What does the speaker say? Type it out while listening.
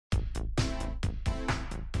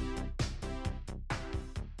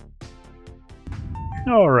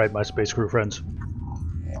Alright, my space crew friends.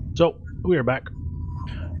 So, we are back.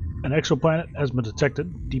 An exoplanet has been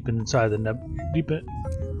detected deep inside the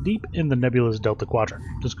deep in the nebula's Delta Quadrant.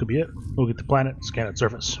 This could be it. We'll get the planet and scan its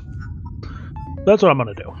surface. That's what I'm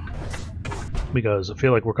gonna do. Because I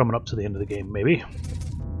feel like we're coming up to the end of the game, maybe.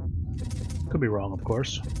 Could be wrong, of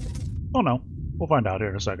course. Oh no. We'll find out here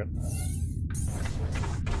in a second.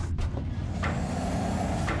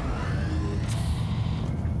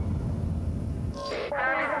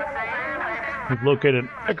 We've located an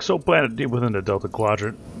exoplanet deep within the Delta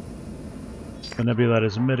Quadrant. A nebula that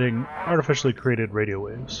is emitting artificially created radio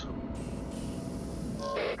waves.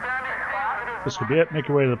 This could be it. Make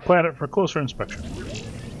your way to the planet for closer inspection.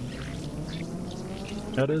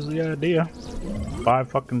 That is the idea. 5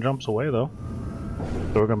 fucking jumps away, though.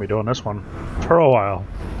 So we're gonna be doing this one for a while.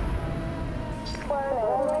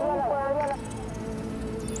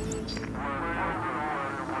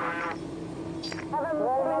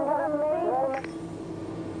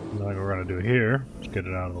 Like we're gonna do here, just get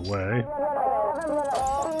it out of the way.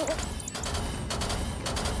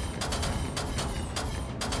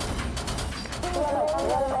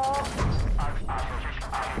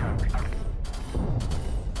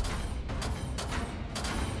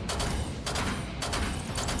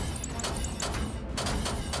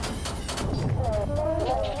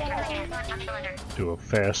 Do a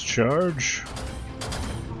fast charge.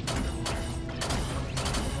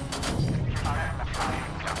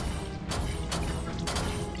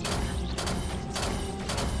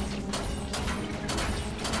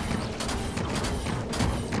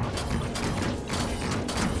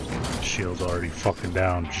 Shield's already fucking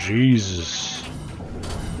down. Jesus.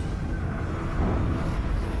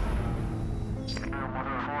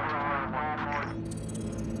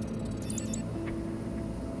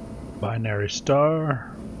 Binary star.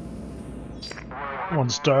 One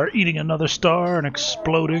star eating another star and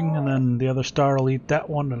exploding, and then the other star will eat that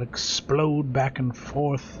one and explode back and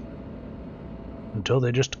forth until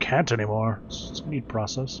they just can't anymore. It's a neat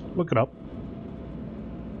process. Look it up.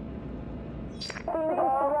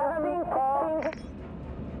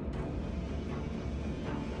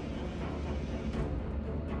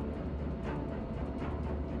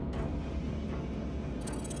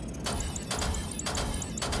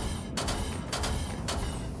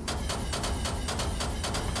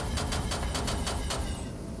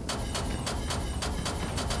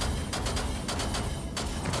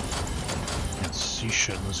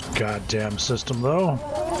 Shit in this goddamn system, though.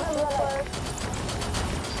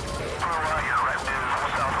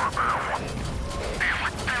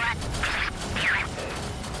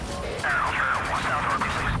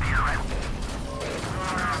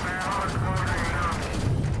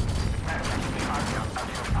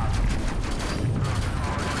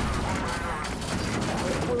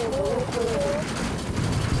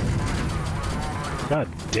 God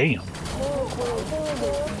damn.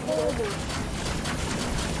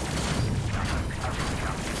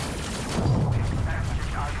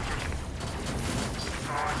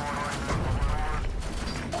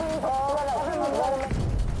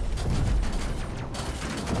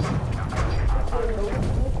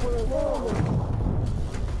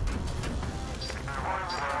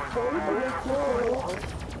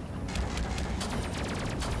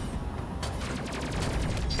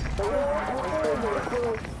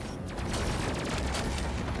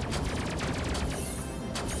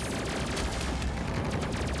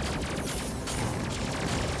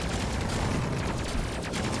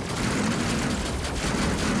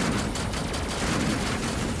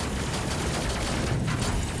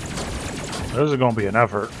 This is gonna be an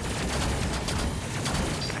effort.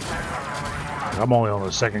 I'm only on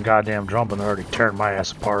the second goddamn jump and they're already tearing my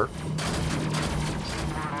ass apart.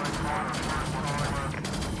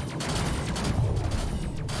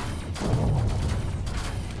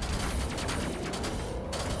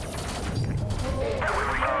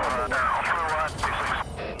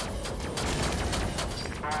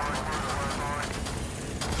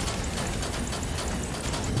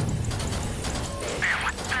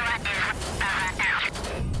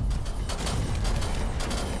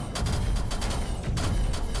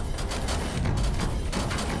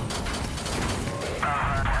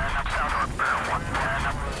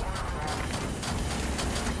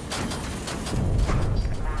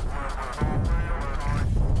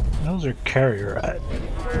 How's their carrier at?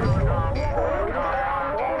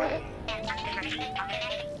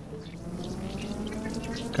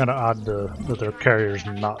 Kinda odd that their carrier's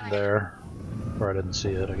not there. Or I didn't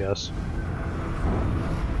see it, I guess.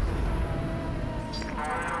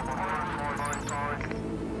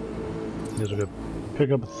 Guess we could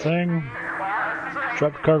pick up a thing.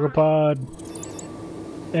 Drop the cargo pod.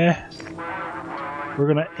 We're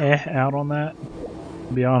gonna out on that,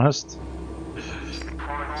 to be honest.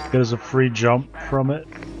 Get us a free jump from it.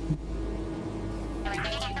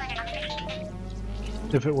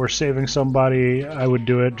 If it were saving somebody, I would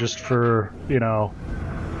do it just for, you know,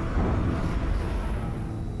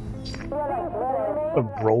 a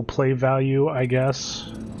roleplay value, I guess.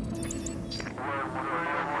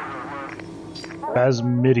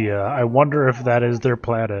 Phasmids. I wonder if that is their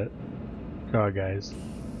planet. Oh, guys.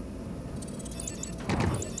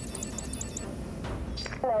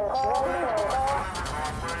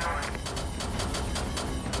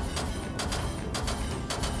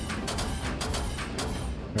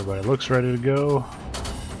 Everybody looks ready to go.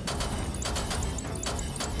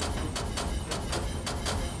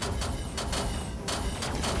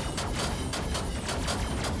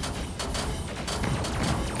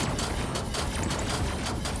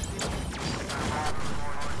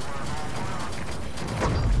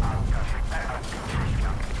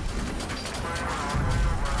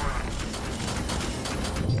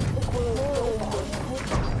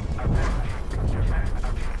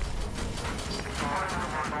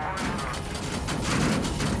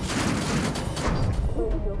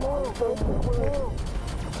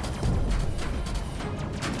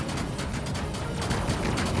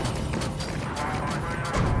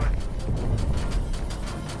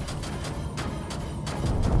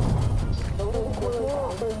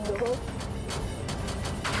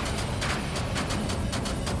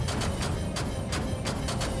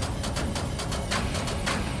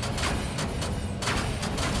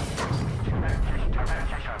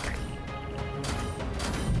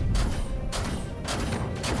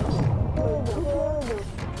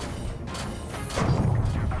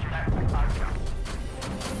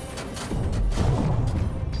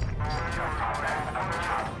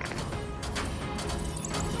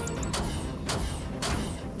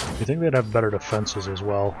 You think they'd have better defenses as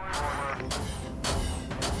well?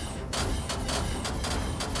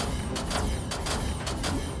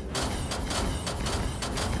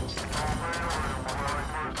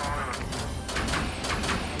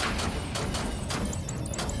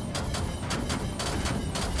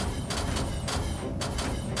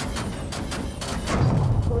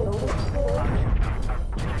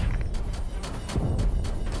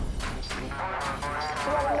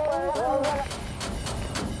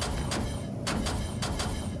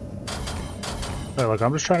 Hey, look,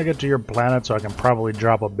 I'm just trying to get to your planet so I can probably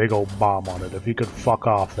drop a big old bomb on it. If you could fuck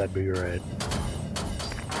off, that'd be great.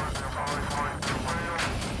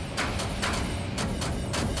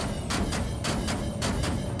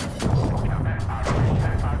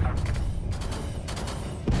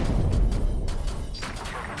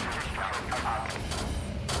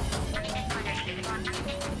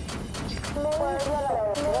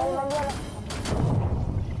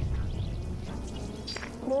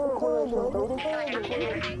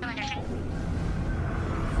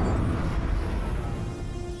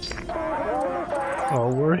 Oh,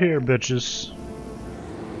 we're here, bitches.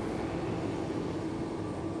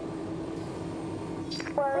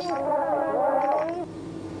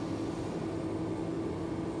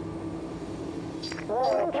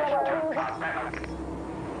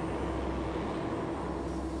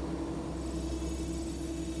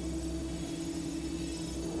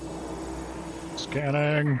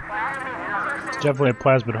 Scanning. It's definitely a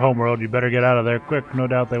plasmid homeworld. You better get out of there quick. No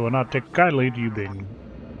doubt they will not take kindly to you being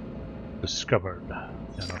discovered.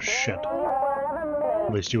 Yeah, no shit.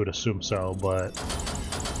 At least you would assume so, but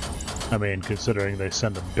I mean, considering they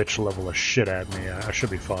send a bitch level of shit at me, I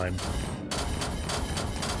should be fine.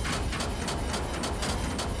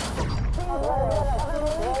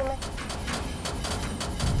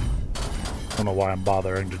 I don't know why I'm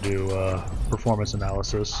bothering to do performance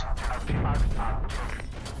analysis.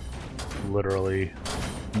 Literally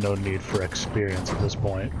no need for experience at this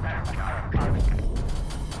point.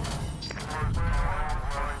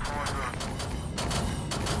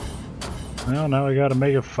 Well, now we gotta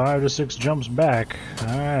make it 5 to 6 jumps back.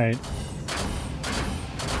 Alright.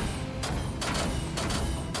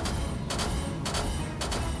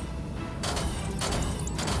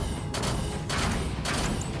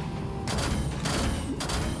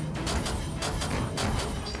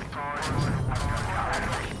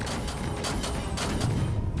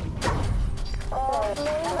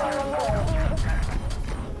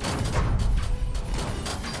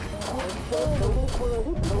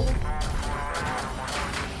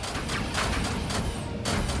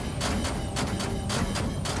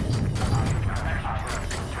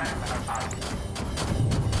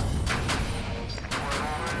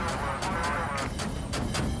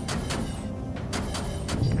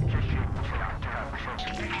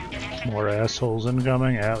 More assholes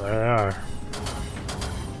incoming? Yeah, there they are.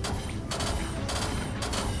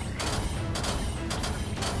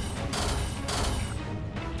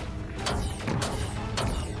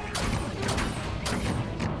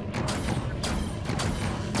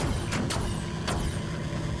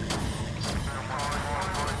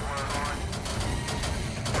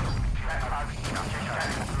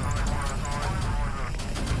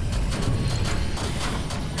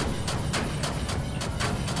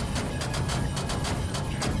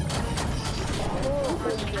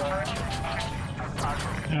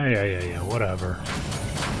 Yeah, whatever.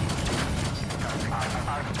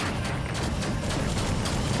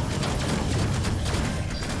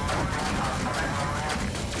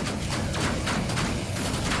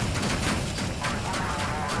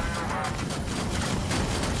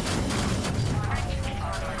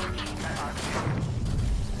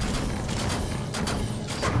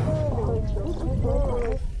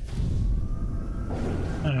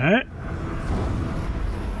 Alright.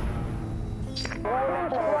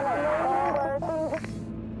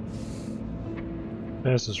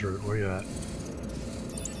 Fastest route, where you at?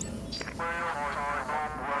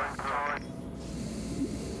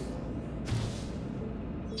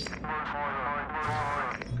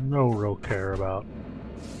 No real care about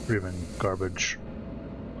even garbage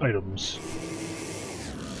items.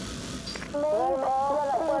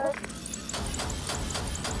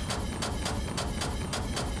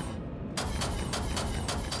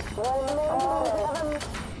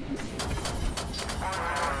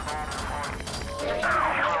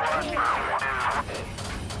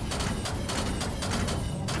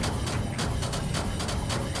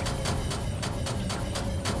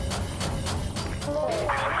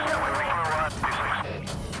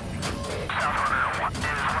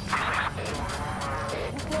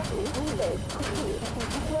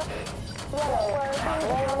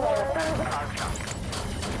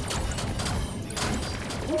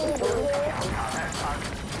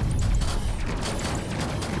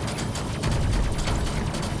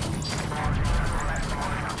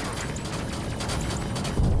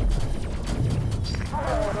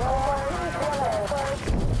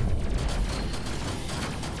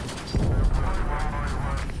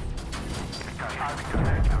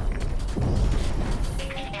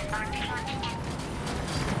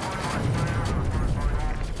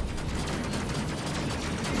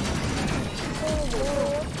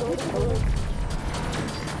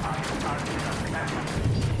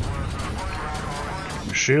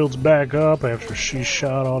 Shields back up after she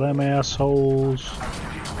shot all them assholes.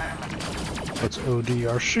 Let's OD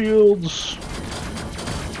our shields.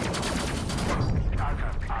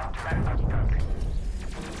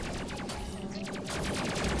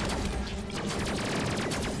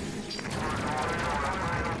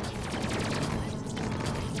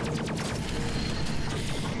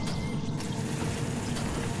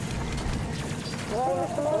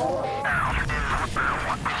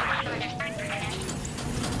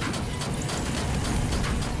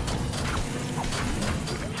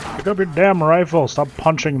 Pick up your damn rifle, stop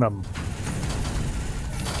punching them.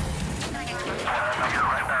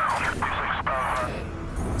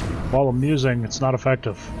 While amusing, it's not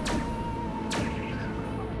effective.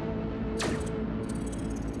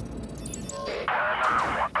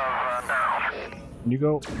 Can you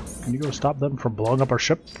go stop them from blowing up our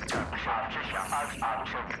ship?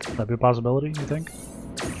 Would that be a possibility, you think?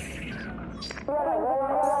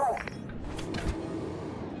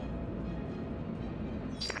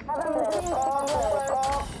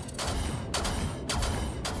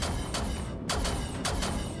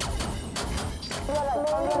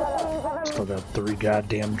 Still got 3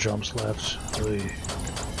 goddamn jumps left. Oy.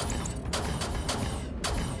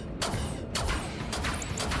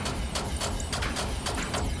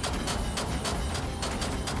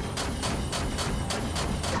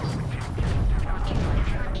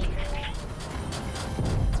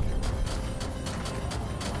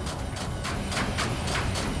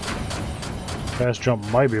 Fast jump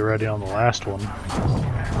might be ready on the last one.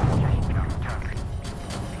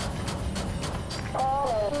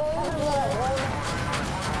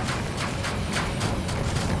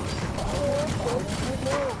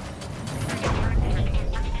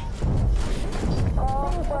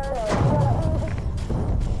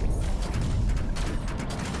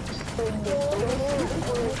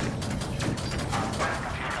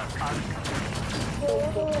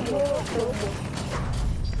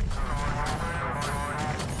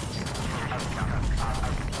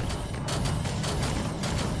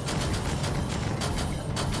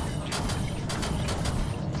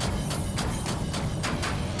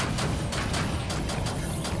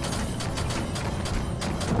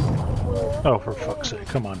 Oh, for fuck's sake,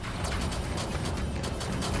 come on.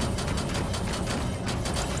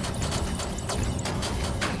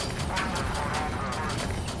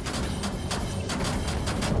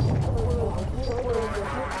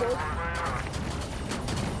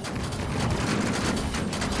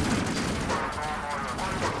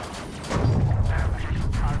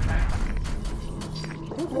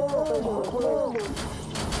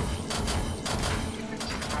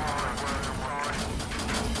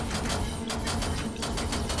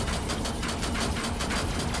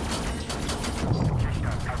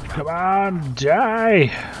 Come on,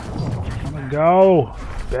 die! I'm gonna go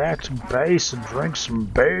back to base and drink some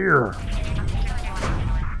beer.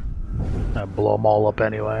 I blow them all up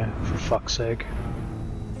anyway, for fuck's sake.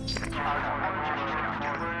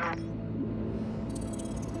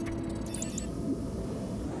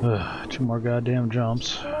 Ugh, 2 more goddamn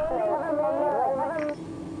jumps.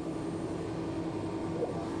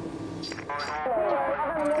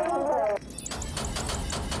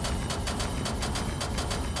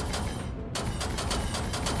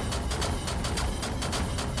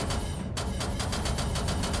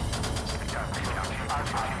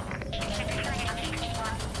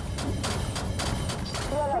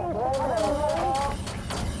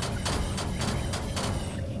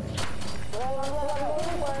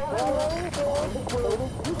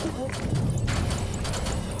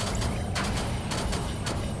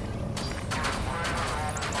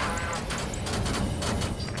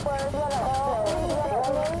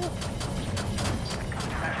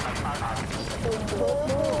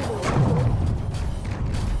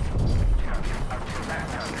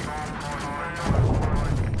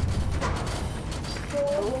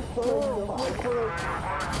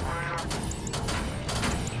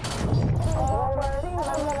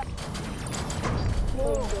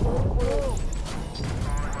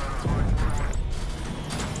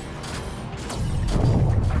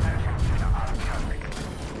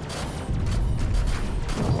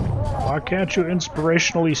 Why can't you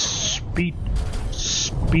inspirationally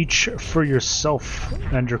speech for yourself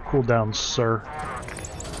and your cooldowns, sir?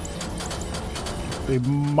 It'd be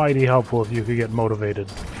mighty helpful if you could get motivated.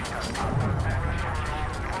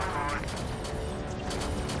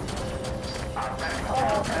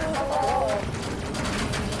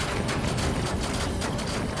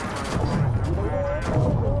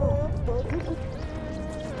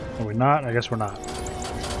 Are we not? I guess we're not.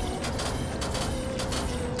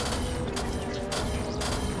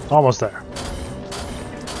 Almost there.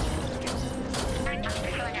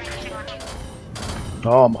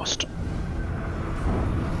 Almost.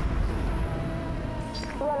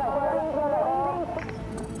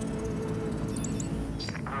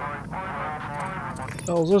 What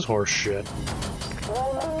the hell is this horse shit?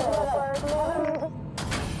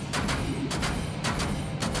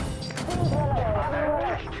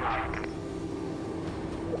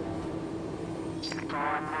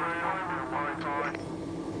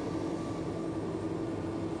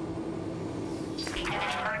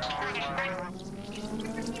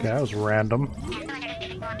 Okay, that was random.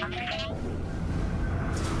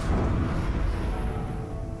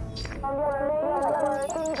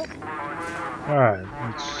 Alright,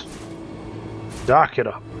 let's dock it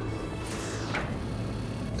up.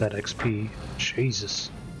 That XP. Jesus.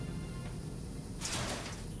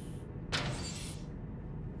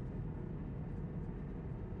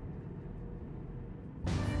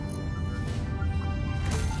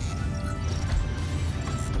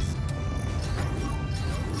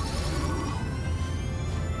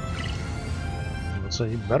 So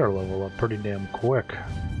you better level up pretty damn quick.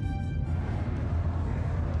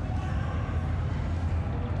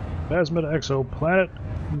 Phasmid exoplanet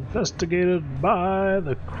investigated by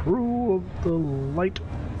the crew of the light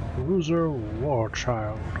cruiser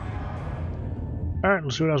Warchild. Alright,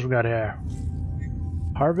 let's see what else we got here.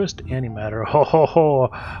 Harvest antimatter. Ho ho ho!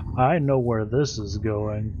 I know where this is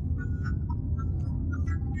going.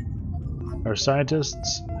 Our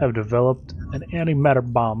scientists have developed an antimatter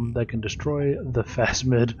bomb that can destroy the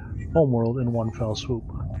Phasmid homeworld in one fell swoop.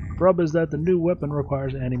 Rub is that the new weapon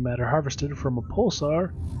requires antimatter harvested from a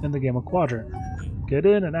pulsar in the Gamma Quadrant. Get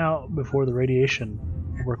in and out before the radiation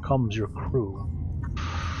overcomes your crew.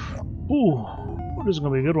 Ooh, this is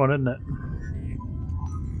gonna be a good one, isn't it?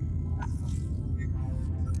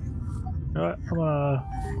 Alright,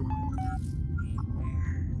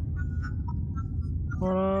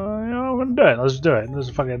 I'm gonna do it. Let's do it. Let's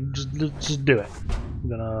fucking just do it. I'm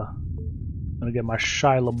gonna get my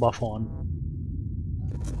Shia LaBeouf on.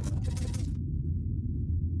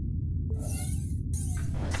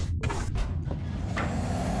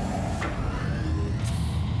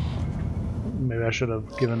 Maybe I should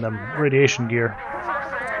have given them radiation gear.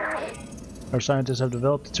 Our scientists have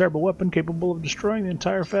developed a terrible weapon capable of destroying the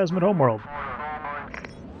entire Phasmid homeworld.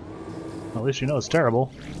 At least you know it's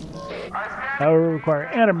terrible. However, it will require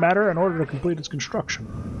antimatter in order to complete its construction.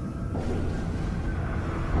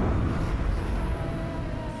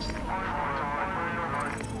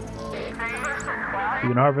 You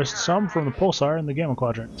can harvest some from the pulsar in the Gamma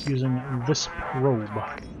Quadrant using this probe.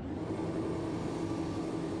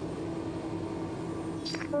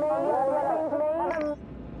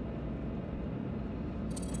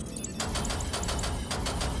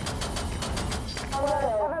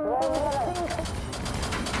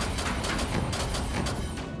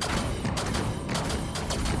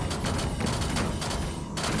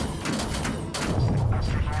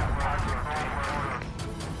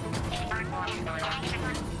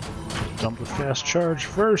 Dump the fast charge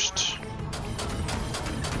first.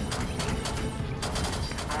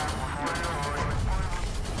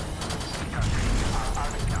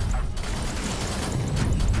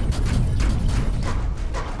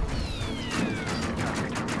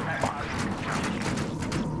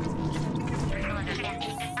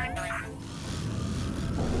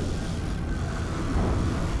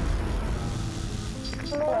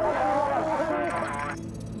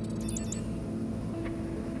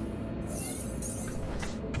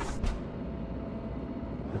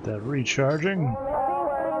 Get that recharging.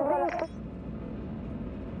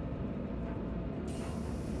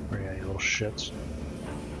 Where are you little shits?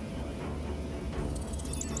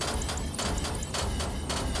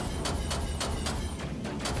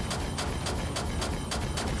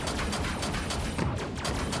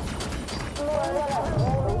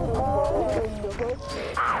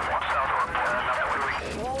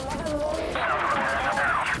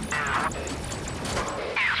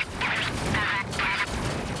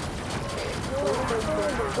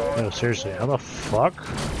 No, seriously, how the fuck?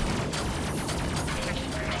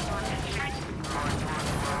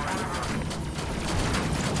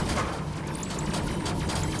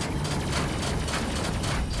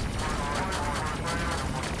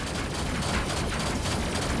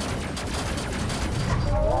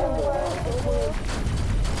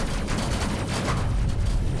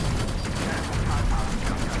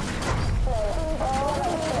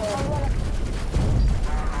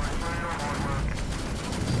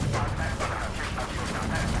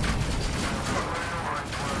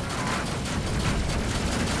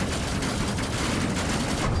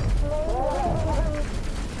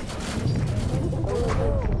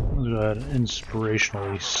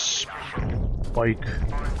 Inspirationally spike.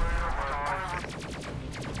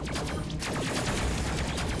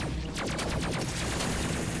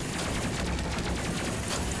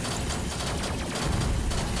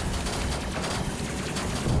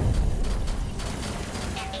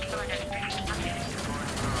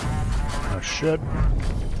 Oh shit.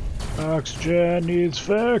 Oxygen needs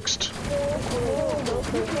fixed.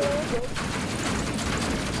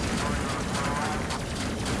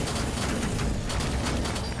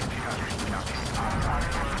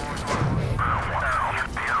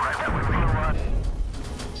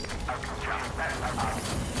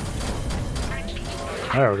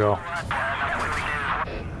 There we go.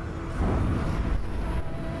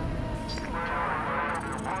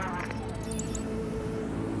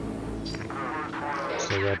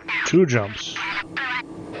 So we got 2 jumps.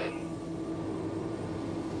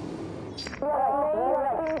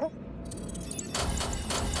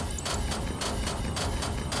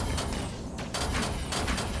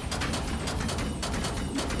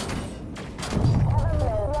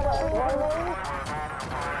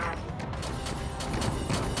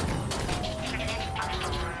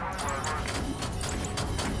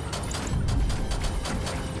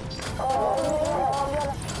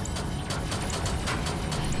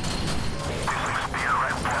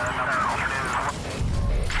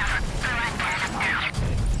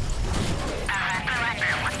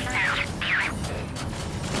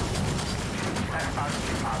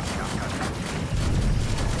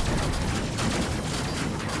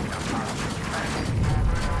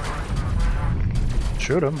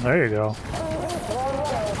 Shoot him. There you go.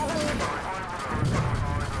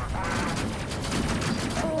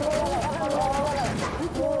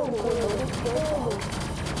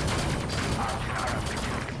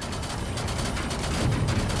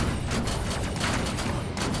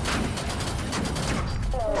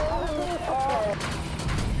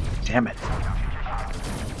 Damn it.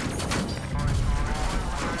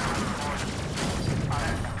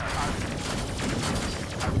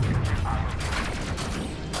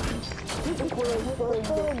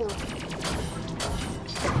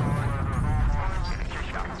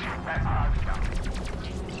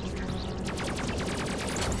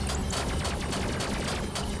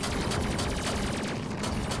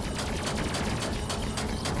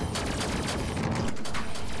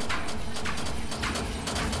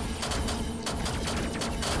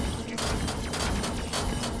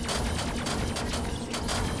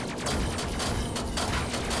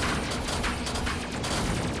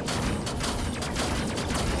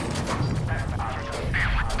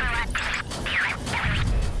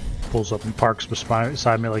 Pulls up and parks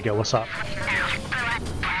beside me like, yo, what's up?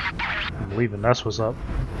 I'm leaving, that's what's up.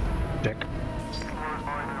 Dick.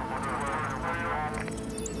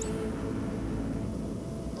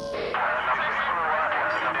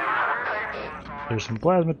 There's some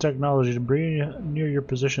plasma technology debris near your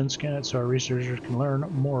position. Scan it so our researchers can learn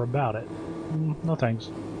more about it. No thanks.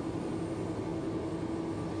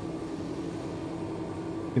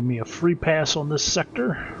 Give me a free pass on this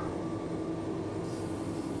sector.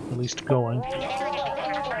 At least going.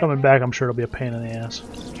 Coming back, I'm sure it'll be a pain in the ass.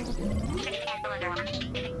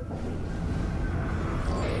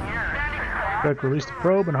 Quick, release the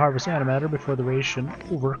probe and harvest antimatter before the radiation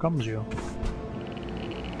overcomes you.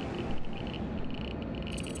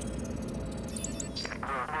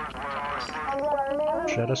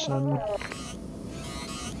 Jettison.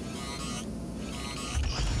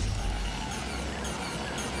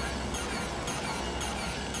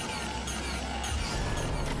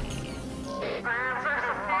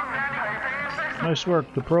 Nice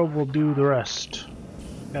work. The probe will do the rest.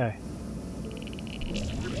 Okay.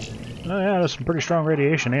 Oh yeah, there's some pretty strong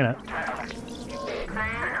radiation, ain't it?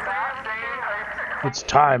 It's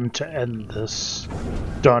time to end this.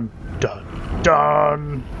 Dun, dun,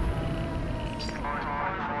 dun!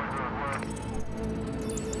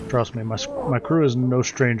 Trust me, my crew is no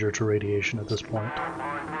stranger to radiation at this point.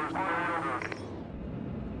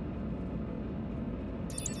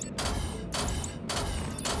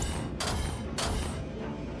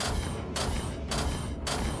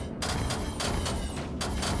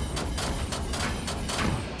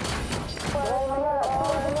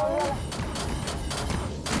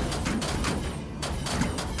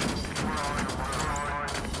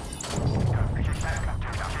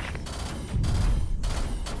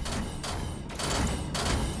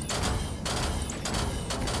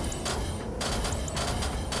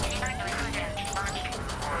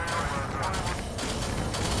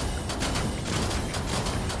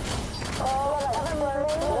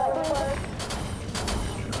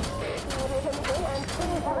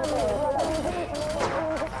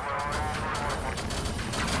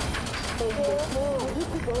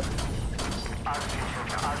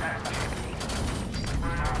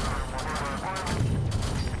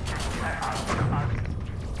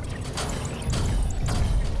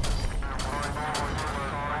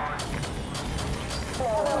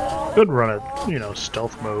 Could run it, you know,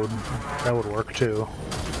 stealth mode. That would work too.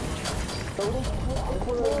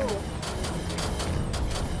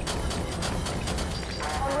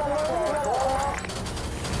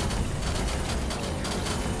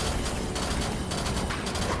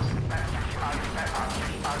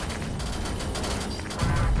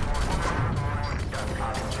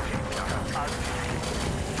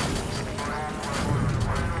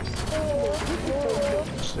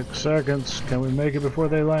 6 seconds. Can we make it before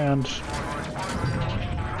they land?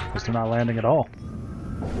 Because they're not landing at all.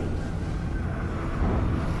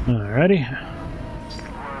 Alrighty.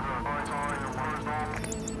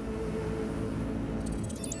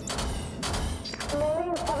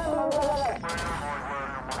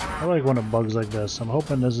 I like when it bugs like this. I'm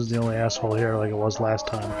hoping this is the only asshole here like it was last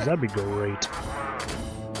time, because that'd be great.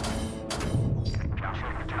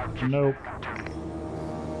 Nope.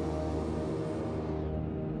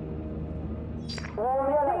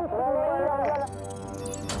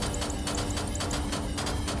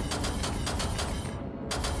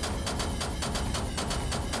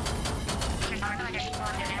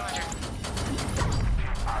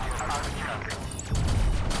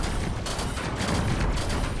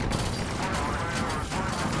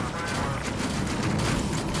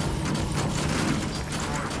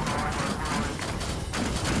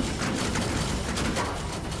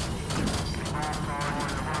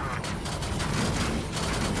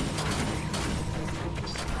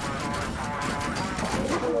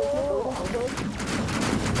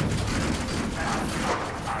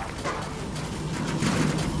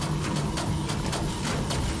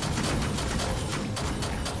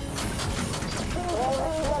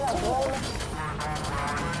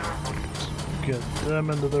 Get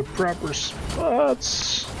them into their proper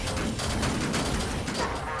spots.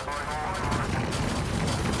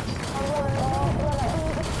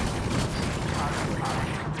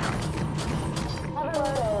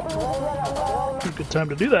 Good time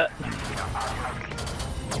to do that.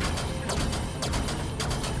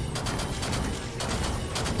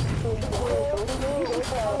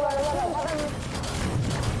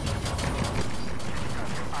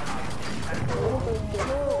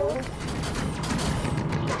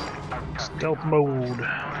 Stealth mode.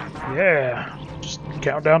 Yeah. Just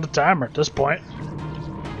count down the timer at this point.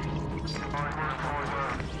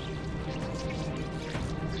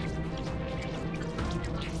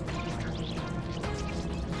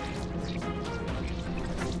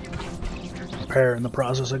 repair in the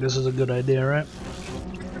process, I guess, is a good idea, right?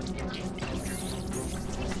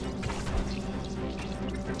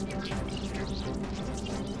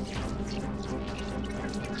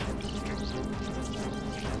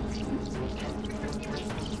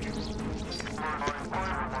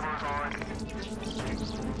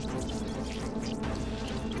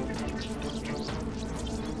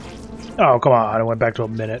 Oh, come on, I went back to a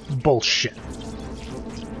minute. Bullshit.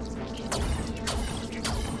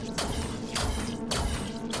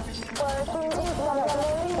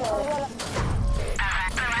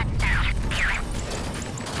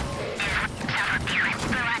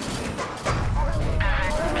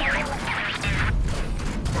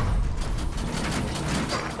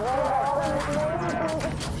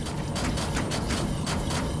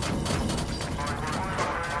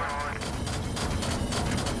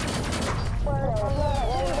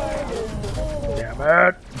 Damn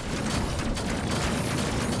it.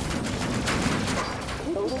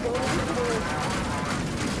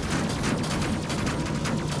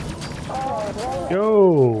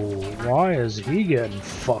 Yo, why is he getting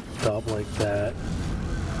fucked up like that?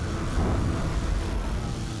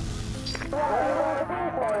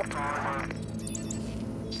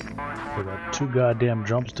 We got 2 goddamn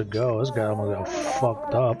jumps to go. This guy almost got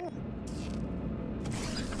fucked up.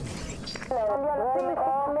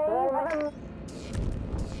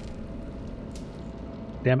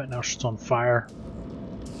 Damn it, now she's on fire.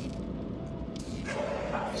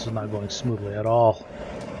 This is not going smoothly at all.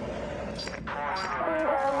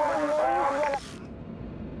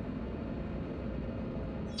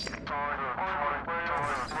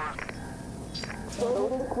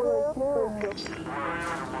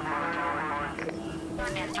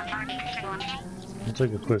 I'll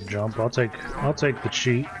take a quick jump. I'll take the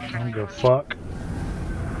cheat. I don't give a fuck.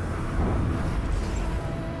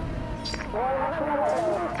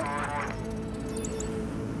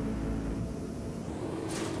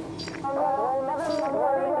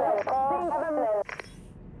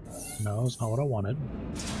 No, it's not what I wanted.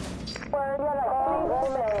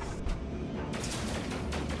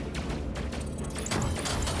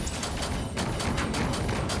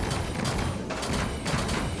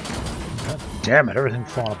 God damn it,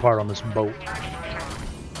 everything's falling apart on this boat.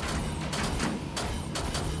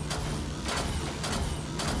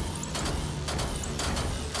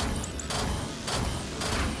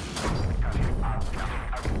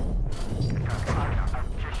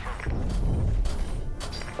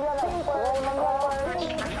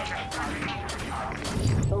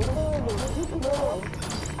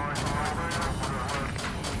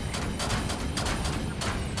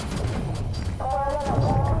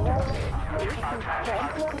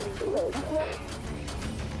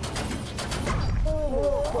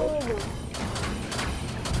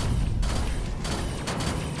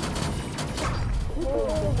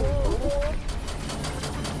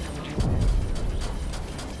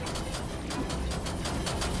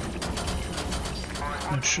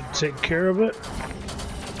 That should take care of it.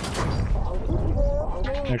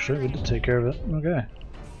 Actually, we did take care of it. Okay.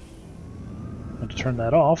 I had to turn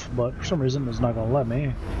that off, but for some reason it's not going to let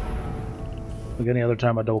me. Like any other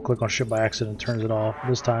time I double click on shit by accident, it turns it off.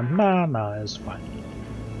 This time, nah, it's fine.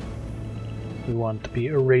 We want it to be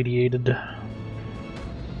irradiated.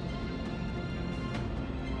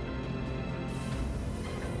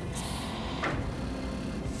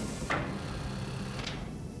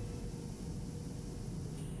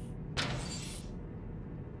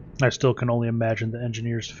 I still can only imagine the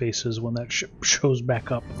engineers' faces when that ship shows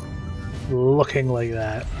back up, looking like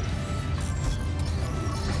that.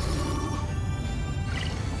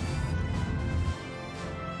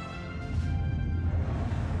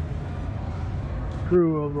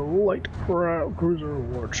 Crew of the light cruiser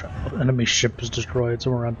Warchild. Enemy ship is destroyed.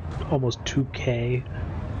 Somewhere around almost 2K.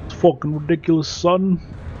 It's fucking ridiculous, son.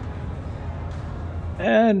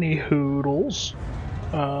 Any hoodles.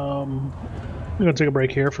 I'm gonna take a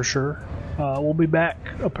break here for sure. We'll be back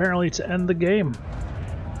apparently to end the game.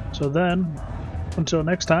 So then, until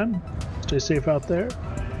next time, stay safe out there,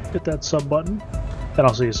 hit that sub button, and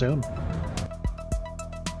I'll see you soon.